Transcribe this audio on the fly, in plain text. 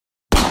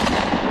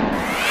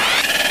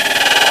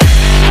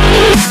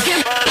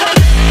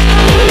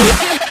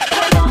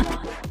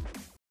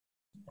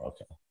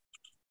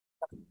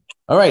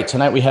All right,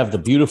 tonight we have the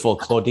beautiful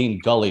Claudine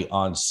Gully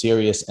on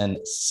Serious and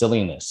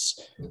Silliness.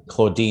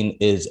 Claudine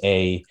is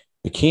a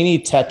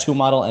bikini tattoo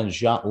model and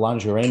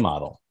lingerie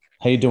model.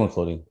 How you doing,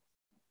 Claudine?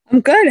 I'm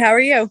good. How are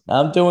you?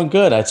 I'm doing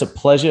good. It's a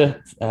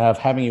pleasure of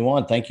having you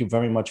on. Thank you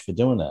very much for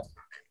doing that.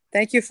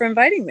 Thank you for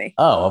inviting me.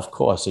 Oh, of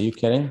course. Are you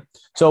kidding?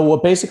 So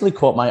what basically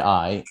caught my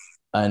eye,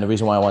 and the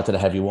reason why I wanted to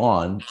have you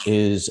on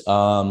is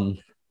your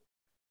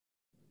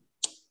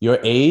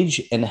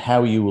age and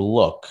how you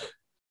look.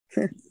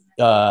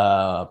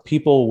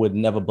 People would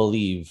never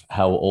believe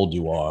how old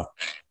you are,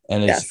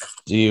 and it's Yes.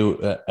 do you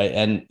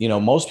and you know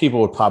most people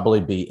would probably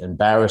be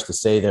embarrassed to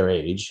say their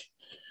age.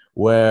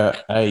 Where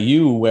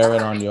you wear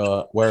it on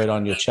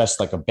your chest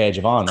like a badge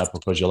of honor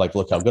because you're like,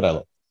 look how good I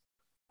look.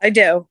 I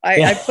do. I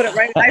Yeah. put it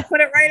right. I put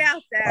it right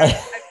out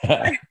there.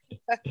 I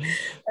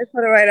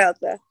put it right out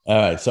there. All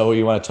right. So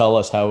you want to tell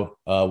us how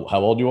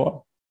old you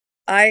are?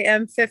 I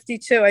am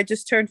 52. I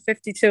just turned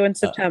 52 in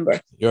September.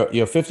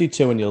 You're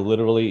 52 and you're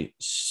literally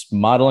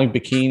modeling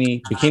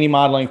bikini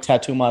modeling,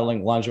 tattoo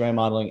modeling, lingerie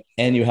modeling,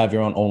 and you have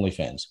your own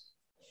OnlyFans.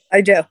 I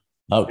do.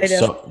 Oh, I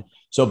do.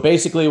 so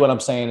basically what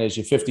I'm saying is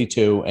you're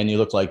 52 and you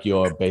look like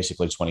you're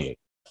basically 28.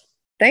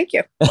 Thank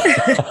you.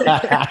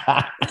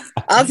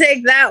 I'll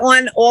take that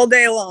one all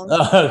day long.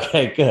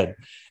 Okay, good.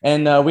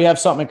 And we have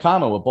something in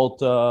common. We're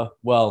both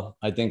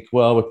I think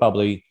we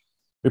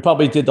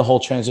probably did the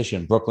whole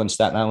transition. Brooklyn,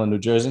 Staten Island, New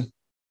Jersey.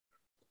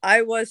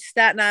 I was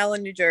Staten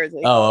Island, New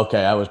Jersey. Oh,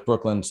 okay. I was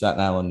Brooklyn,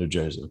 Staten Island, New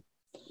Jersey.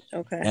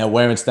 Okay. And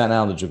where in Staten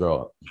Island did you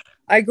grow up?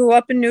 I grew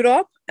up in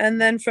Newdorp, and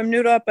then from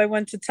Newdorp I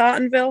went to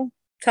Tottenville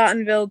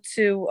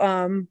to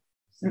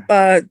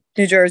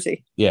New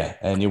Jersey. Yeah,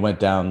 and you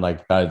went down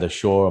like by the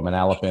shore of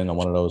Manalapan on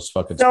one of those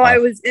fucking So spots. I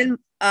was in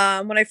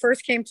when I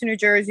first came to New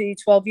Jersey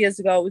 12 years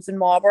ago, it was in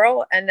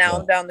Marlboro, and now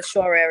I'm down the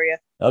shore area,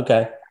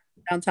 Okay.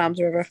 down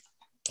Tom's River.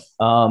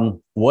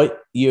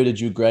 What year did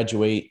you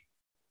graduate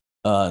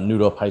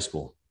Newdorp High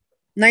School?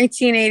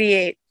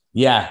 1988.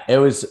 Yeah, it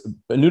was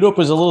Newdorp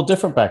was a little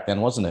different back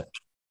then, wasn't it?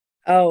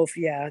 Oh,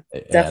 yeah,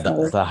 Yeah,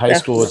 definitely. the high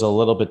school was a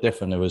little bit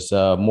different. It was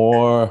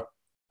more,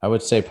 I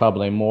would say,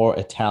 probably more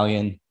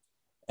Italian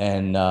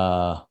and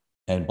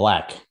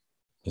black.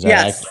 Is that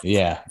Yes. right?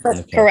 Yeah.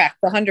 Okay. Correct.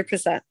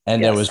 100%.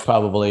 And there Yes. was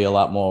probably a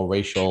lot more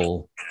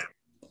racial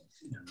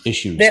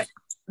issues.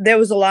 There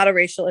was a lot of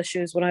racial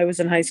issues when I was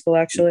in high school,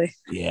 actually.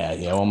 Yeah,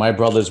 yeah. Well, my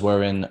brothers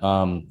were in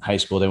high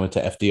school. They went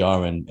to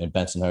FDR in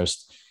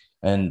Bensonhurst.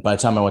 And by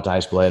the time I went to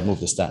high school, I had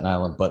moved to Staten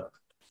Island. But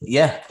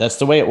yeah, that's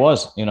the way it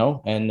was, you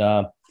know. And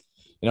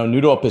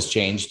Newdorp has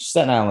changed.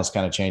 Staten Island is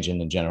kind of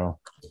changing in general.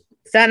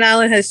 Staten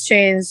Island has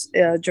changed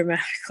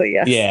dramatically.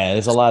 Yes. Yeah,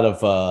 there's a lot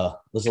of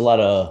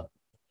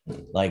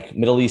like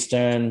Middle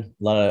Eastern,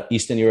 a lot of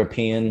Eastern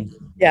European.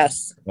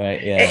 Yes.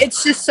 Right. Yeah.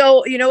 It's just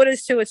so, you know what it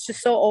is too? It's just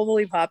so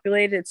overly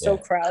populated. It's so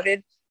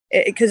crowded.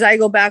 Because I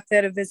go back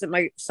there to visit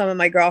some of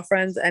my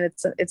girlfriends, and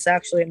it's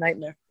actually a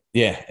nightmare.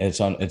 Yeah,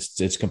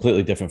 it's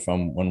completely different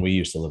from when we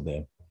used to live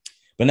there.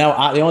 But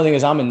now the only thing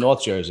is I'm in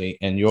North Jersey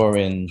and you're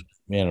in,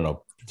 I don't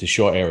know, the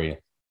shore area.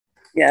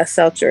 Yeah,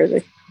 South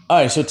Jersey. All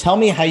right, so tell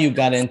me how you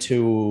got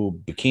into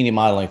bikini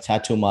modeling,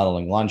 tattoo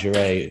modeling,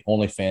 lingerie,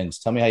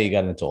 OnlyFans. Tell me how you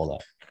got into all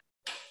that.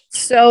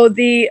 So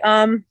the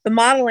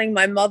modeling,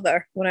 my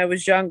mother, when I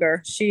was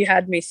younger, she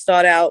had me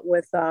start out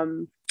with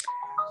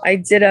I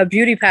did a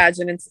beauty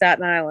pageant in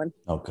Staten Island.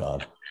 Oh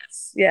God.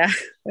 Yeah.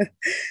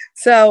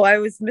 So I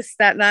was Miss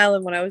Staten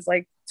Island when I was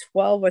like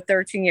 12 or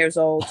 13 years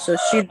old. So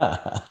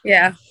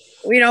yeah,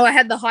 I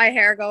had the high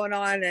hair going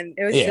on, and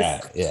it was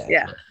yeah.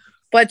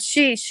 But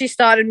she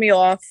started me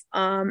off.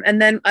 And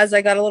then as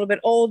I got a little bit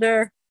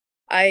older,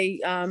 I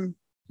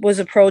was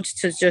approached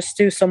to just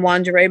do some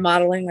lingerie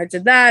modeling. I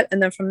did that.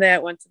 And then from there, I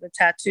went to the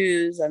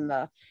tattoos and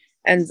the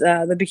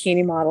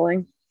bikini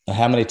modeling.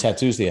 How many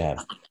tattoos do you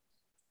have?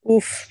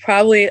 Oof,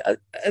 probably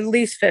at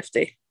least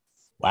 50.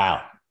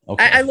 Wow.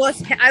 Okay. I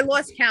lost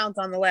count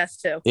on the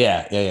last two.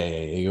 Yeah.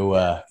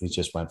 You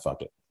just went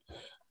fuck it.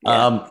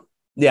 Yeah.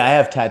 Yeah, I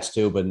have tats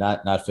too, but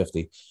not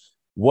 50.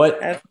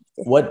 What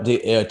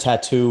the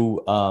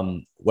tattoo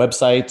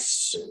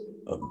websites,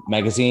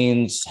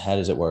 magazines? How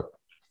does it work?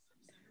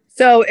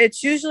 So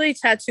it's usually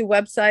tattoo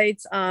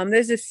websites.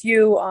 There's a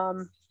few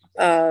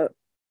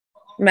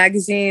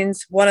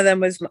magazines. One of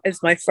them is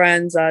my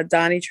friend's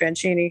Donnie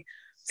Tranchini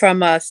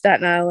from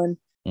Staten Island.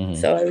 Mm-hmm.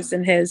 So I was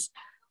in his.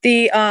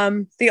 The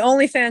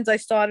OnlyFans I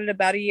started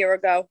about a year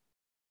ago.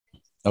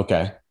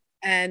 Okay.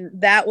 And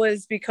that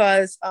was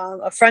because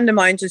a friend of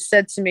mine just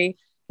said to me,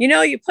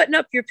 you're putting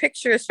up your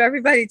pictures for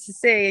everybody to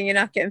see and you're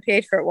not getting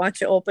paid for it. Why don't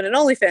you open an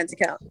OnlyFans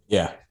account?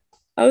 Yeah.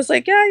 I was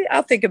like, yeah,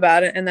 I'll think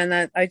about it. And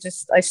then I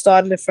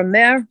started it from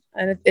there,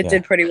 and it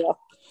did pretty well.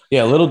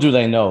 Yeah. Little do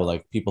they know,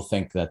 like people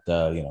think that,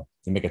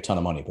 they make a ton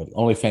of money, but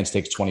OnlyFans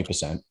takes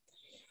 20%.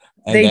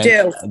 They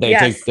do.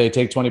 They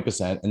take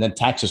 20% and then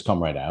taxes come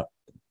right out.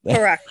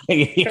 Correct.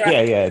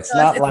 Yeah. It's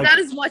not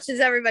as much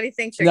as everybody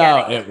thinks you're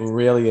getting. It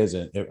really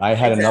isn't. I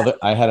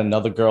had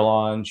another girl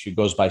on. She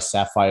goes by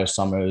Sapphire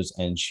Summers,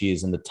 and she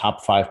is in the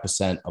top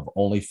 5% of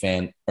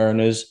OnlyFans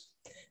earners,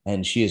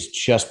 and she is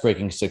just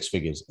breaking six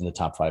figures in the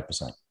top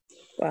 5%.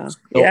 Wow. So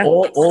Yeah.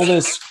 all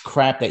this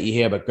crap that you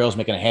hear about girls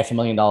making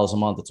 $500,000 a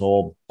month, it's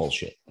all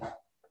bullshit.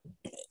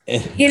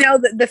 You know,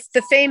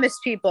 the famous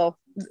people,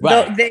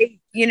 right? They,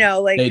 you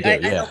know, like they do, I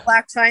know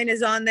Black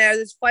China's on there.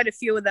 There's quite a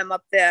few of them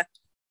up there.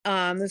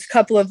 There's a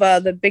couple of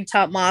the big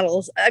top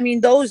models. I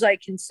mean, those I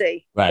can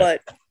see, right?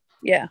 But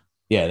yeah,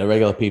 the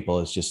regular people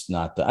is just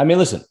not. I mean,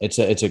 listen, it's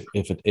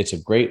a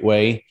great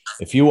way.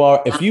 If you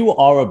are a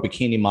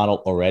bikini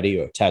model already,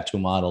 or a tattoo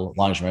model,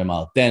 lingerie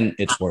model, then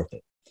it's worth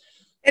it.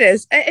 It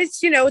is.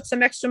 It's, you know, it's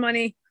some extra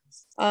money.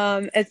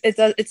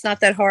 It's not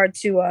that hard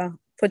to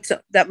put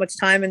that much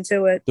time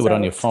into it. Do it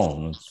on your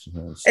phone. It's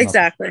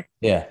exactly. Nothing.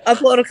 Yeah.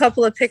 Upload a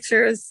couple of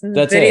pictures and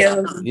That's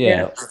videos. It.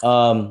 Yeah.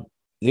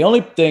 The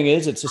only thing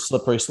is, it's a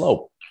slippery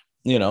slope,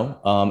 you know,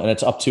 and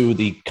it's up to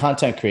the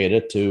content creator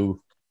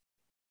to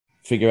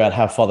figure out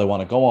how far they want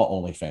to go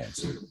on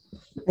OnlyFans.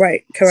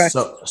 Right. Correct.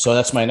 So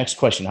that's my next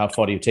question. How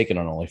far do you take it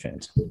on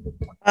OnlyFans?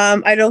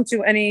 I don't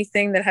do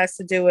anything that has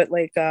to do with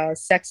like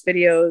sex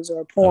videos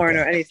or porn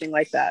or anything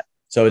like that.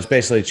 So it's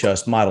basically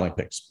just modeling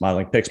pics,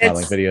 modeling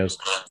videos.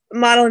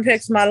 Modeling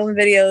pics, modeling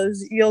videos.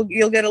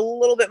 You'll get a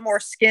little bit more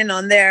skin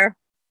on there.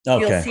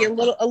 Okay. You'll see a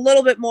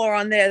little bit more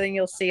on there than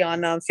you'll see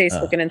on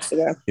Facebook and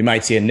Instagram. You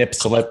might see a nip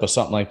slip or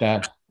something like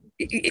that.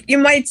 You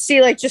might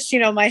see like just, you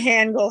know, my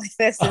hand go like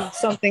this and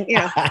something, you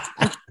know.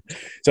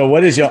 So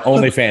what is your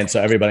OnlyFans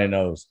so everybody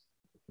knows?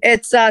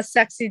 It's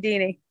Sexy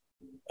Deanie.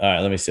 All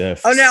right, let me see.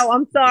 Oh no,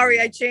 I'm sorry,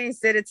 I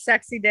changed it. It's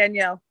Sexy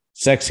Danielle.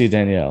 Sexy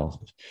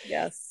Danielle.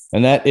 Yes.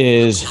 And that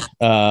is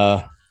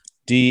DANIELLE.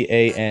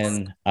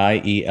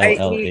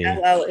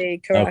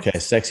 Correct. Okay,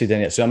 Sexy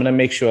Danielle. So I'm going to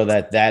make sure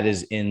that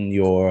is in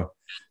your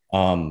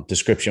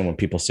description when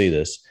people see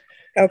this.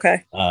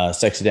 Okay.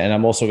 Sexy Danielle. And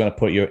I'm also going to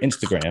put your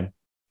Instagram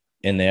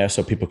in there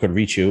so people could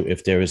reach you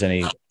if there is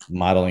any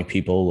modeling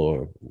people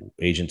or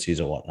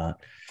agencies or whatnot.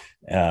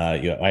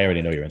 I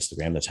already know your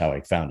Instagram. That's how I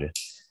found it.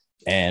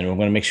 And we're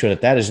going to make sure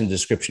that is in the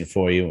description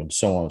for you, and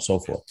so on and so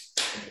forth.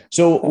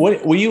 So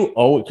what were you,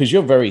 because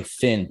you're very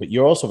thin, but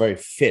you're also very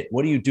fit.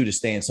 What do you do to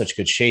stay in such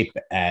good shape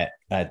at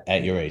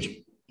your age?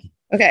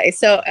 Okay.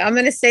 So I'm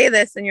going to say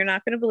this and you're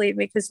not going to believe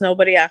me because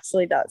nobody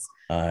actually does.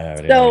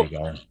 I've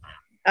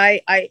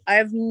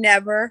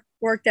never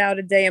worked out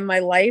a day in my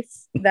life.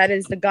 That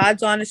is the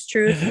God's honest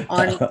truth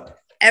on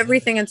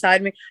everything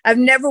inside me. I've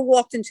never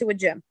walked into a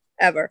gym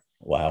ever.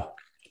 Wow.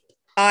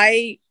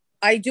 I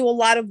do a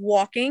lot of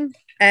walking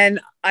and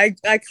I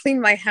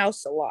clean my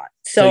house a lot.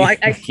 So I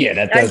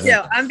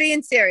do. I'm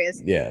being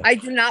serious. Yeah. I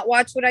do not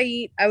watch what I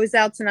eat. I was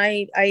out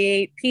tonight. I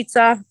ate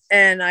pizza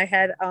and I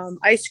had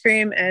ice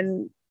cream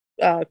and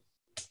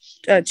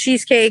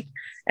cheesecake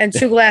and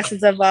two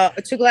glasses of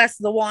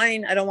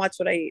wine. I don't watch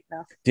what I eat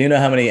now. Do you know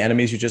how many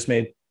enemies you just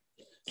made?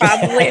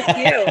 Probably a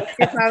few.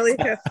 Probably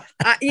a few.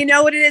 You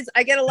know what it is?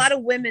 I get a lot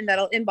of women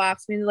that'll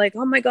inbox me and like,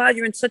 "Oh my God,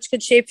 you're in such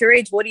good shape for your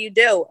age. What do you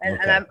do?"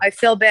 And I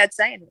feel bad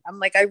saying it. I'm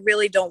like, I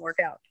really don't work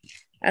out,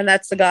 and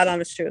that's the God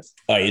honest truth.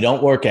 Oh, you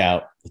don't work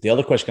out. The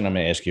other question I'm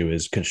going to ask you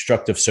is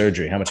constructive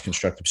surgery. How much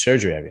constructive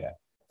surgery have you had?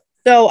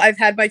 So I've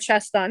had my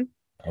chest done.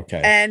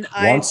 Okay. And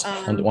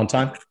one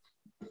time.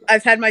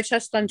 I've had my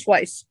chest done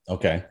twice.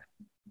 Okay.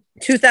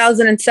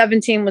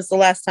 2017 was the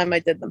last time I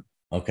did them.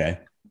 Okay.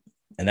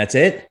 And that's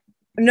it?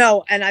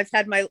 No, and I've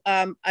had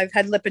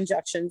lip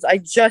injections. I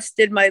just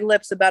did my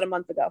lips about a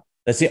month ago.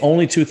 That's the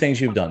only two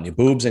things you've done, your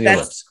boobs and your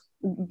lips.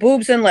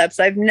 Boobs and lips.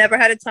 I've never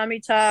had a tummy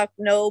tuck,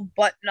 no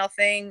butt,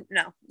 nothing.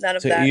 No, none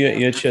of that.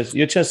 You're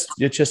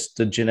just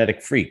a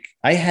genetic freak.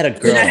 I had a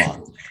girl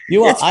on.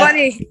 It's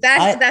funny.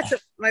 That's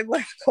what my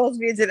wife calls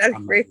me, a genetic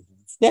freak.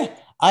 Yeah.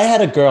 I had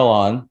a girl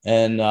on,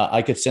 and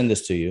I could send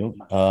this to you.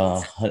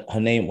 Her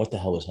name, what the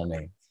hell was her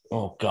name?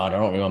 Oh God, I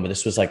don't remember.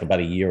 This was like about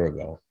a year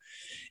ago.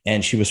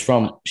 And she's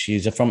from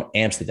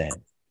Amsterdam.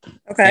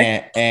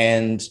 Okay.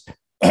 And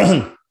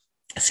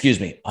excuse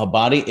me, her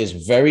body is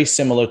very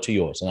similar to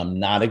yours, and I'm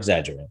not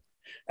exaggerating.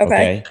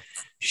 Okay.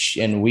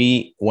 And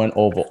we went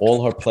over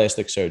all her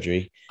plastic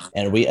surgery,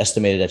 and we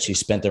estimated that she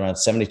spent around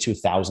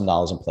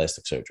 $72,000 in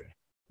plastic surgery.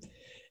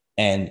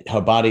 And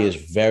her body is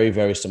very,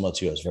 very similar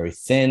to yours, very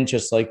thin,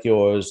 just like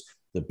yours,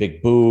 the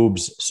big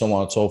boobs, so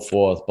on and so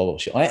forth, blah, blah,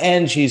 blah.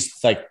 And she's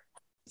like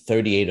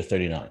 38 or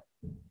 39.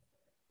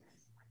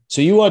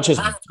 So you're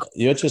just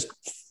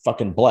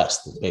fucking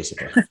blessed,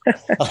 basically.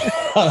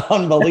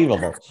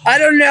 Unbelievable. I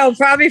don't know.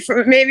 Probably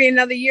for maybe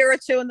another year or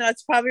two, and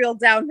that's probably all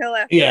downhill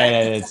after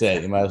that. That's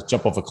it. You might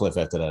jump off a cliff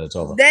after that. It's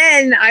over.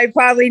 Then I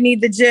probably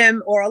need the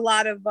gym or a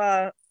lot of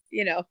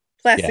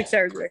plastic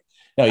surgery.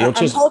 No, I'm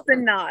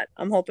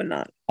hoping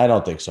not. I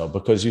don't think so,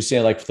 because you see,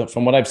 like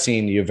from what I've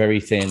seen, you're very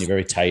thin, you're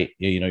very tight.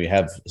 You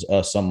have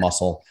some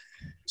muscle.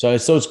 So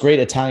it's great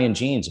Italian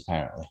genes,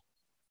 apparently.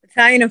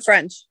 Italian and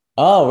French.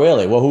 Oh,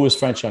 really? Well, who was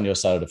French on your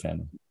side of the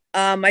family?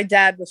 My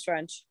dad was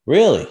French.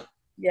 Really?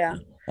 Yeah.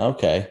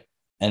 Okay.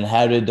 And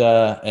how did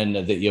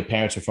your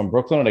parents were from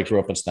Brooklyn, or they grew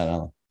up in Staten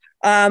Island?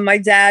 My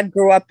dad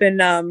grew up in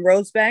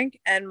Rosebank,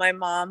 and my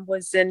mom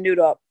was in New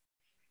York.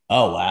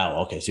 Oh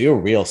wow. Okay, so you're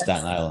real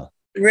Staten Island.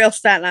 Real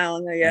Staten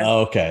Island, yeah.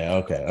 Okay.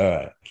 All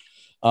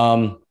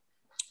right.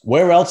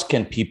 Where else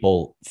can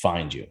people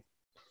find you?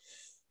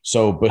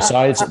 So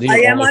besides the I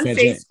am on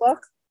Facebook.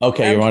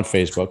 Okay, you're on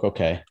Facebook.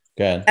 Okay,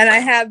 good. And I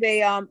have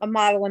a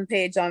modeling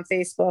page on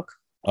Facebook.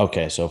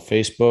 Okay, so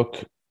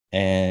Facebook,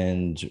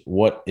 and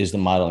what is the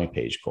modeling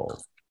page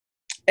called?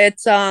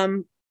 It's I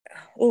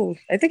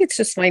think it's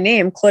just my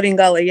name, Claudine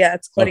Guli. Yeah,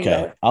 it's Claudine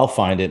Guli. I'll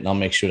find it and I'll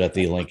make sure that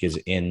the link is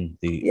in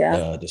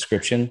the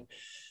description,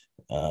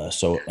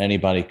 so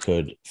anybody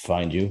could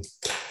find you.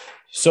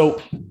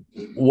 So,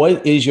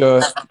 what is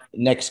your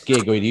next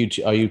gig? Or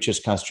are you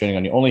just concentrating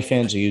on your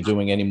OnlyFans? Are you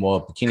doing any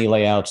more bikini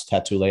layouts,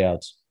 tattoo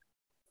layouts?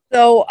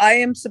 So, I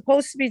am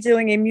supposed to be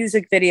doing a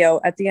music video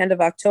at the end of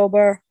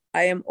October.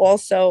 I am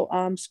also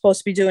supposed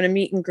to be doing a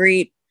meet and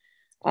greet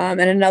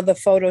and another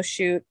photo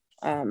shoot.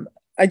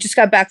 I just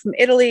got back from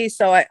Italy,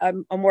 so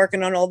I'm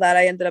working on all that.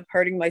 I ended up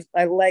hurting my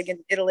leg in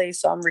Italy,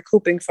 so I'm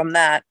recouping from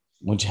that.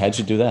 How'd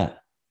you do that?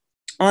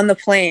 On the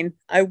plane.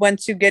 I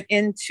went to get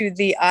into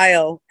the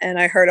aisle and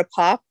I heard a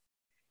pop,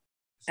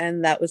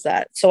 and that was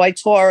that. So I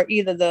tore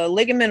either the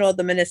ligament or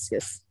the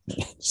meniscus.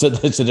 So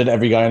did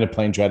every guy on the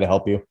plane try to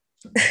help you?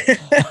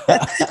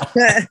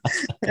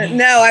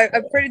 No,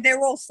 they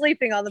were all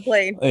sleeping on the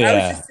plane. Yeah. I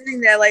was just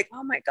sitting there like,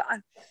 oh my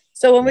God.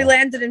 So when we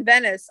landed in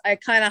Venice, I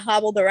kind of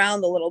hobbled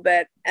around a little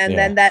bit. And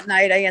then that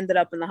night I ended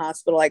up in the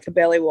hospital. I could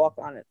barely walk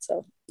on it.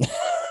 So.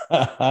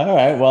 All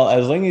right. Well,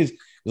 as long as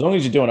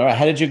you're doing all right,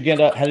 how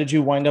did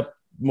you wind up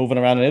moving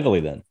around in Italy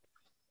then?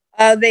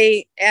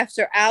 They,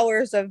 after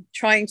hours of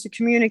trying to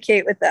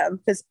communicate with them,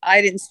 because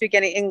I didn't speak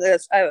any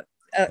English,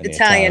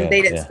 Italian,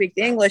 they didn't speak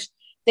the English.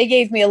 They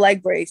gave me a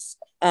leg brace,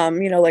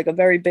 like a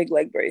very big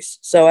leg brace.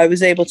 So I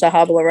was able to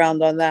hobble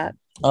around on that.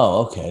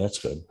 Oh, okay. That's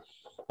good.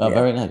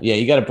 Very nice. Yeah,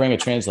 you got to bring a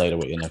translator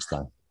with you next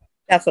time.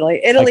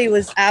 Definitely. Italy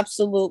was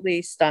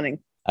absolutely stunning.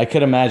 I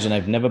could imagine.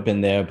 I've never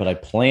been there, but I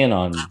plan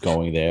on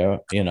going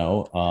there.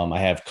 I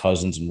have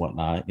cousins and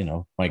whatnot.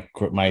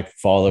 My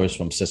father is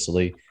from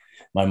Sicily.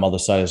 My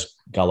mother's side is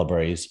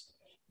Calabrese.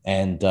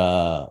 And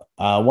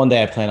one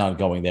day I plan on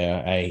going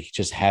there. I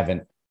just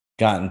haven't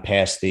gotten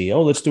past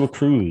let's do a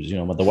cruise.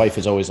 The wife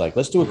is always like,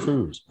 let's do a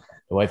cruise.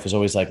 The wife is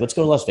always like, let's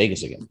go to Las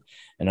Vegas again.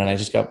 And then I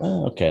just go,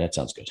 okay, that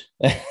sounds good.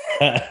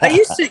 I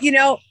used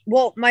to,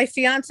 my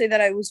fiance that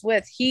I was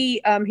with,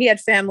 he had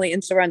family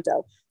in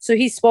Sorrento. So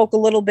he spoke a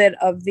little bit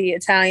of the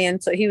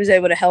Italian. So he was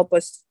able to help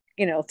us,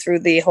 through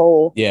the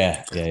whole.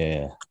 Yeah.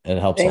 It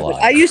helps a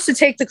lot. I used to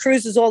take the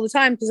cruises all the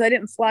time because I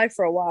didn't fly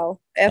for a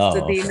while. After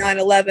the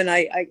 9/11,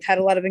 I had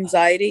a lot of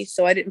anxiety.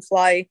 So I didn't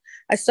fly.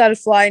 I started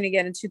flying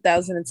again in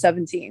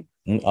 2017.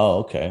 Oh,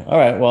 okay. All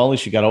right. Well, at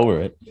least you got over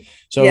it.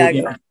 So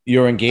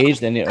you're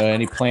engaged.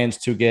 Any plans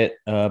to get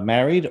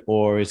married,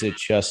 or is it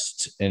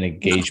just an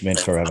engagement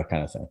forever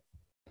kind of thing?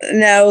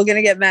 No, we're going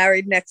to get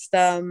married next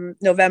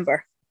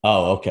November.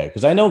 Oh, okay.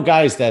 Because I know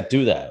guys that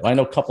do that. I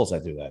know couples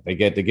that do that. They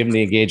give them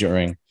the engagement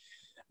ring.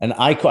 And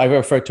I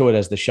refer to it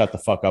as the shut the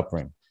fuck up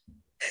ring.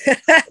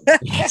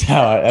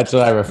 That's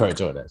what I refer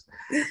to it as.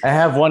 I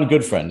have one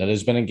good friend that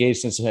has been engaged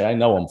since I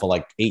know him for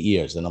like 8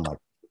 years. And I'm like,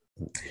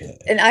 okay.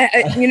 And I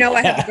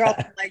have a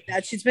girlfriend like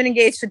that. She's been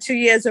engaged for 2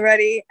 years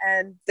already.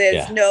 And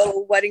there's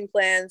no wedding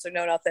plans or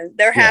no nothing.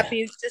 They're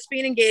happy just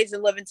being engaged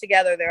and living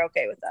together. They're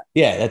okay with that.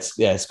 Yeah,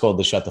 it's called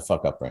the shut the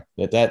fuck up ring.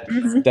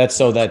 That's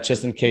so that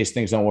just in case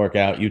things don't work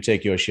out, you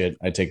take your shit,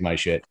 I take my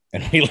shit,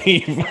 and we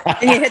leave. And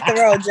you hit the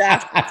road,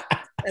 Jack.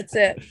 That's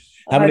it. 100%.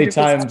 How many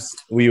times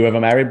were you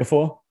ever married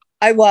before?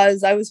 I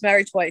was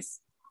married twice.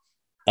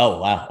 Oh,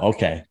 wow.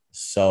 Okay.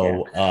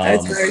 So I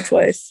was married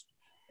twice.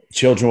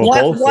 Children were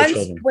both?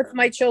 Once with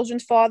my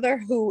children's father,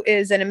 who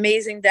is an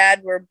amazing dad.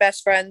 We're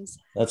best friends.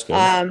 That's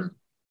good.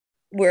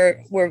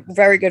 We're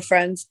very good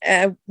friends.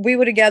 And we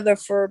were together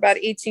for about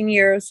 18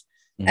 years.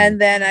 Mm-hmm.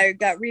 And then I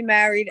got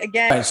remarried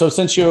again. All right, so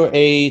since you're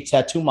a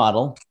tattoo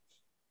model,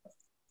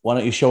 why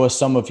don't you show us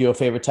some of your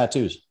favorite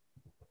tattoos?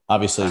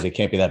 Obviously, they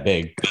can't be that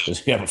big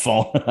because you have a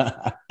phone.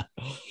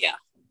 Yeah.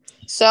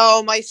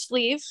 So my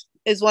sleeve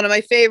is one of my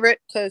favorite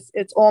because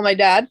it's all my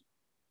dad.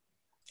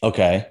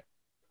 Okay.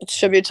 It's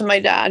tribute to my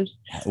dad.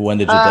 When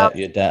did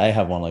your dad? I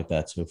have one like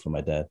that too for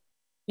my dad.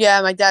 Yeah,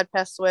 my dad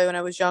passed away when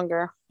I was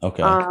younger.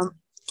 Okay. I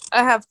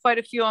have quite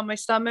a few on my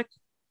stomach.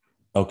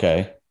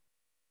 Okay.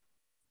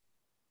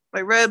 My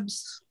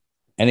ribs.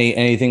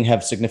 Anything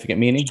have significant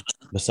meaning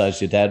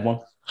besides your dad one?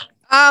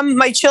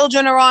 My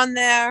children are on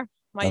there.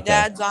 My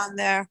dad's on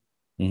there.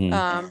 Mm-hmm.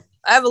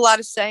 I have a lot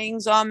of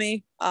sayings on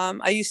me.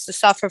 I used to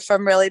suffer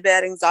from really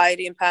bad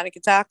anxiety and panic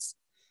attacks.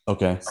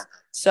 Okay.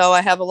 So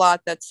I have a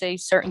lot that say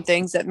certain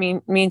things that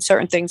mean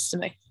certain things to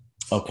me.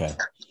 Okay.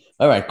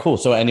 All right, cool.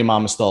 So, and your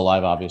mom is still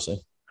alive, obviously?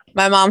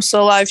 My mom's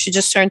still alive. She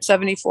just turned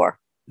 74.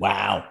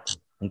 Wow.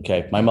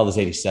 Okay. My mother's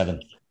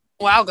 87.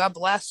 Wow. God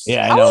bless.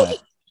 Yeah, I know.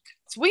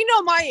 We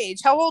know my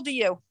age. How old are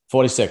you?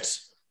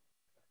 46.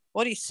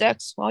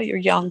 46. Well, you're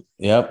young.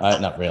 Yep.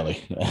 Not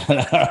really.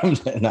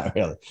 Not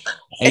really.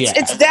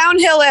 It's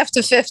downhill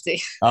after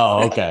 50.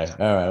 Oh, okay.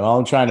 All right. Well,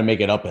 I'm trying to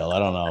make it uphill. I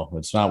don't know.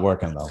 It's not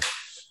working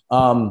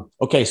though.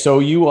 Okay. So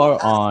you are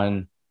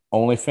on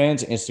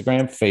OnlyFans,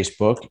 Instagram,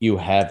 Facebook. You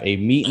have a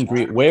meet and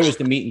greet. Where is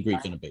the meet and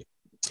greet going to be?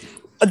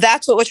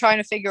 That's what we're trying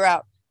to figure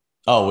out.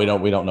 Oh, we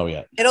don't know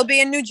yet. It'll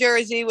be in New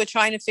Jersey. We're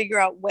trying to figure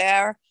out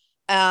where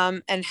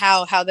and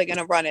how they're going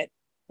to run it.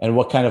 And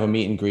what kind of a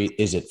meet and greet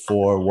is it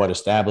for? What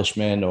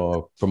establishment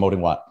or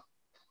promoting what?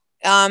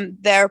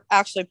 They're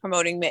actually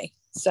promoting me.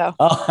 So.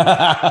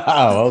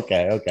 Oh,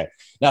 okay.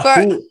 Now, for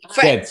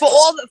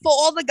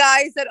all the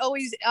guys that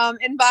always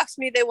inbox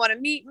me, they want to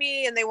meet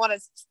me and they want to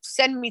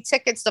send me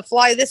tickets to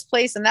fly this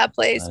place and that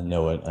place. I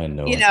know it.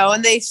 You know,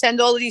 and they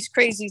send all of these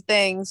crazy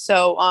things.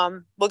 So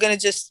we're gonna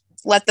just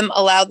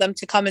allow them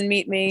to come and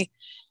meet me.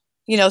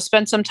 You know,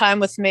 spend some time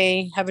with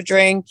me, have a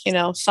drink. You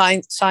know,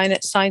 sign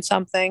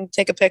something,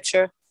 take a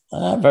picture.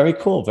 Very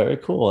cool. Very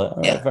cool.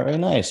 All right, very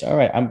nice. All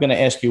right, I'm gonna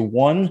ask you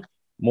one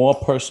more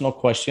personal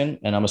question,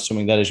 and I'm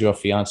assuming that is your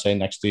fiance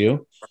next to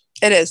you.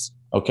 It is.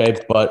 Okay,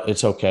 but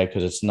it's okay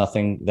because it's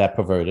nothing that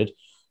perverted.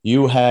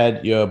 You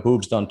had your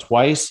boobs done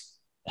twice.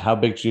 How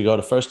big did you go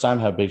the first time?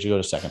 How big did you go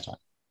the second time?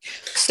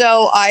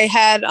 So I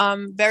had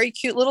very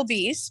cute little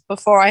B's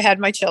before I had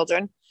my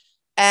children.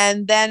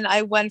 And then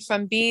I went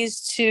from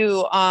B's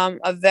to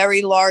a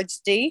very large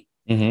D.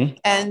 Mm-hmm.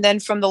 And then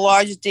from the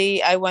large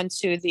D, I went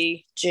to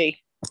the G.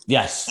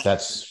 Yes,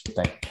 thank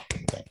you.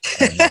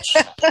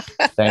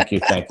 Thank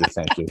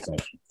you.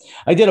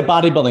 I did a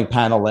bodybuilding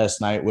panel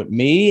last night with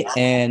me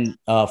and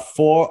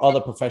 4 other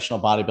professional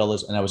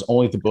bodybuilders, and I was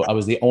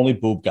the only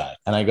boob guy.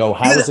 And I go,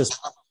 how is this?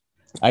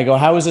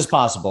 How is this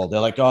possible? They're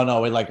like, oh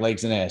no, we like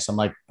legs and ass. I'm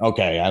like,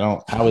 okay,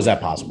 how is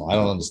that possible? I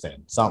don't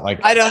understand. It's not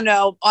like, I don't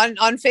know. On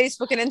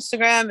Facebook and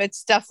Instagram,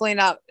 it's definitely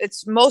not.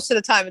 It's most of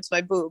the time it's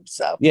my boobs.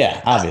 So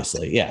yeah,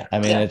 obviously. Yeah. I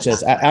mean, it's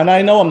just, and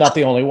I know I'm not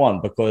the only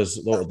one because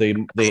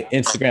the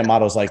Instagram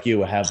models like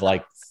you have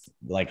like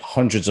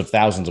hundreds of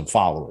thousands of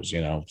followers,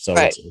 you know? So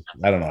right.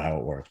 I don't know how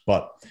it works,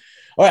 but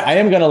all right, I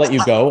am going to let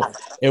you go.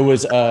 It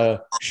was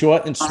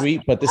short and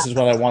sweet, but this is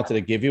what I wanted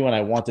to give you, and I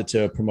wanted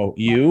to promote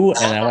you,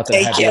 and I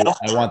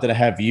wanted to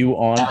have you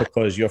on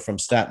because you're from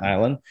Staten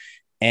Island,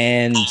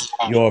 and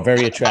you're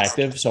very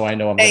attractive. So I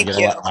know I'm going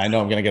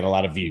to get a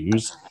lot of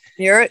views.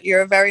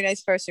 You're a very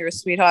nice person. You're a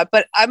sweetheart.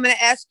 But I'm going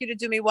to ask you to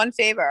do me one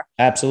favor.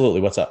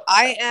 Absolutely. What's up?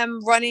 I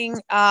am running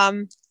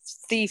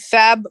the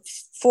Fab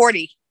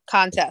 40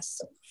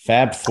 contest.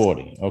 Fab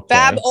 40. Okay.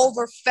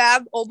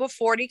 Fab over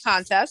 40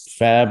 contest.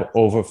 Fab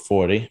over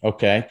 40.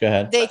 Okay. Go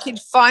ahead. They can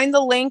find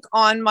the link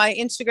on my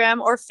Instagram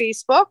or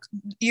Facebook.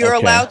 You're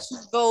allowed to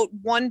vote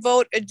 1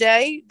 vote a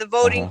day. The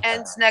voting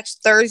ends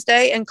next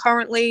Thursday. And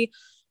currently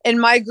in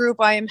my group,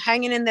 I am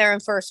hanging in there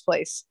in first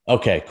place.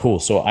 Okay, cool.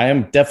 So I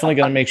am definitely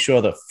going to make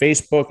sure that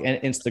Facebook and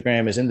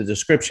Instagram is in the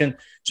description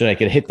so they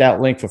can hit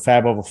that link for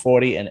Fab over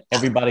 40 and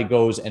everybody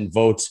goes and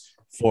votes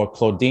for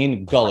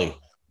Claudine Guli.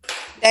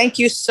 Thank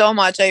you so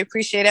much. I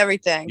appreciate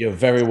everything. You're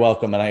very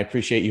welcome, and I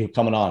appreciate you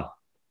coming on.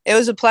 It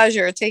was a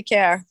pleasure. Take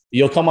care.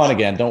 You'll come on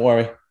again. Don't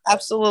worry.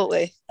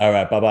 Absolutely. All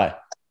right. Bye-bye.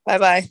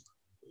 Bye-bye.